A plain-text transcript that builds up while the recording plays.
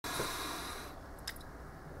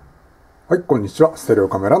はい、こんにちは。ステレオ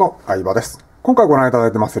カメラの相葉です。今回ご覧いただ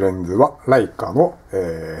いてますレンズは、ライカの、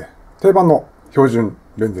定番の標準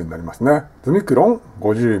レンズになりますね。ズミクロン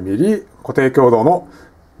 50mm 固定鏡胴の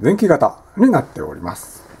前期型になっておりま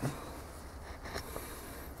す。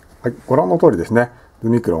はい、ご覧の通りですね。ズ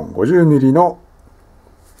ミクロン 50mm の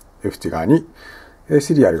F 値側に、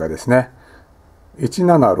シリアルがですね、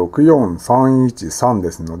1764313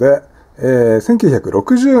ですので、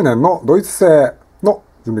1960年のドイツ製の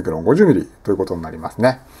ズミクロン 50mm ということになります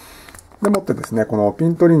ね。でもってですね、このピ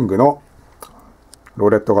ントリングの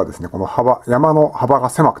ロレットがですね、この山の幅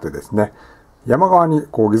が狭くてですね、山側に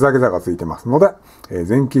こうギザギザがついてますので、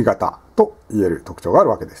前期型と言える特徴があ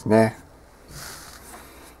るわけですね。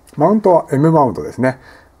マウントは M マウントですね。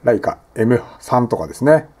ライカ M3 とかです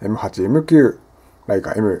ね、M8、M9、ライ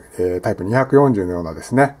カ M、タイプ240のようなで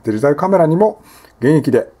すね、デジタルカメラにも現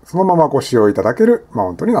役でそのままご使用いただけるマ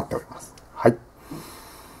ウントになっております。はい。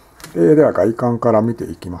では外観から見て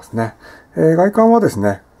いきますね。外観はです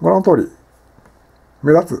ね、ご覧の通り、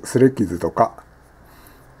目立つ擦れ傷とか、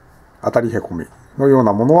当たりへこみのよう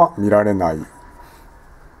なものは見られない、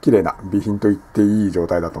綺麗な備品と言っていい状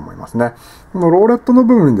態だと思いますね。このローレットの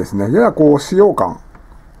部分にですね、ややこう使用感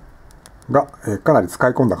がかなり使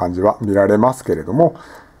い込んだ感じは見られますけれども、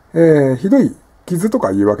ひどい傷と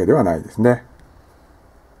かいうわけではないですね。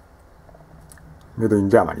メイドイン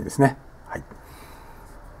ジャーマニーですね。はい。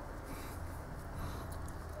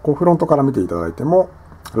こうフロントから見ていただいても、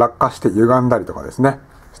落下して歪んだりとかですね、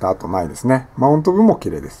した後ないですね。マウント部も綺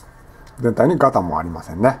麗です。全体にガタもありま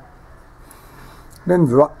せんね。レン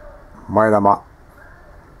ズは前玉、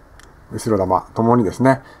後ろ玉ともにです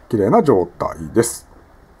ね、綺麗な状態です。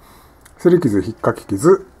擦り傷、引っかき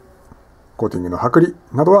傷、コーティングの剥離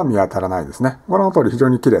などは見当たらないですね。ご覧の通り非常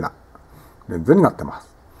に綺麗なレンズになってます。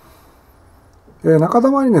中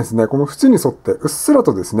玉にですね、この縁に沿ってうっすら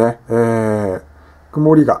とですね、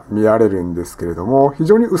曇りが見られるんですけれども、非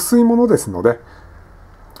常に薄いものですので、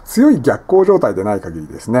強い逆光状態でない限り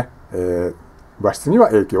ですね、画質には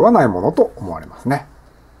影響はないものと思われますね。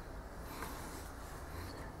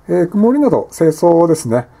曇りなど清掃です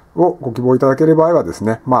ね、をご希望いただける場合はです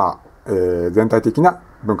ね、全体的な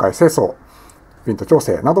分解清掃、ピント調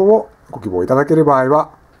整などをご希望いただける場合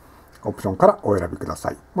は、オプションからお選びくださ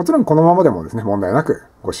い。もちろんこのままでもですね、問題なく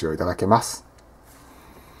ご使用いただけます。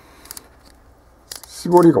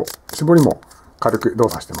絞りも軽く動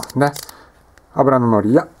作してますね。油のの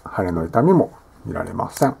りや羽の痛みも見られま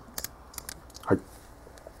せん。はい。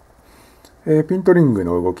ピントリング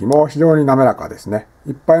の動きも非常に滑らかですね。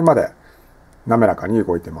いっぱいまで滑らかに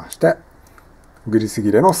動いてまして、グリス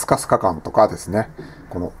切れのスカスカ感とかですね、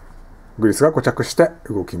このグリスが固着して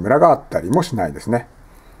動きムラがあったりもしないですね。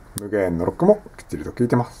無限のロックもきっちりと効い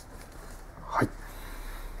てます。はい。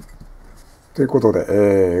ということ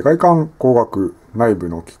で、外観、光学、内部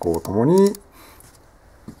の機構ともに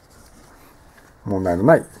問題の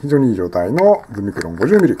ない非常にいい状態のズミクロン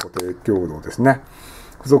 50mm 固定鏡胴ですね。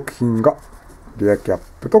付属品がリアキャッ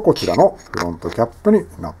プとこちらのフロントキャップに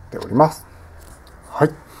なっております。は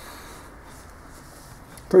い。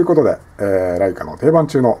ということで、ライカの定番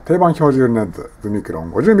中の定番標準レンズズミクロ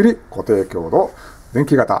ン 50mm 固定鏡胴前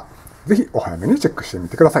期型、ぜひお早めにチェックしてみ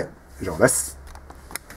てください。以上です。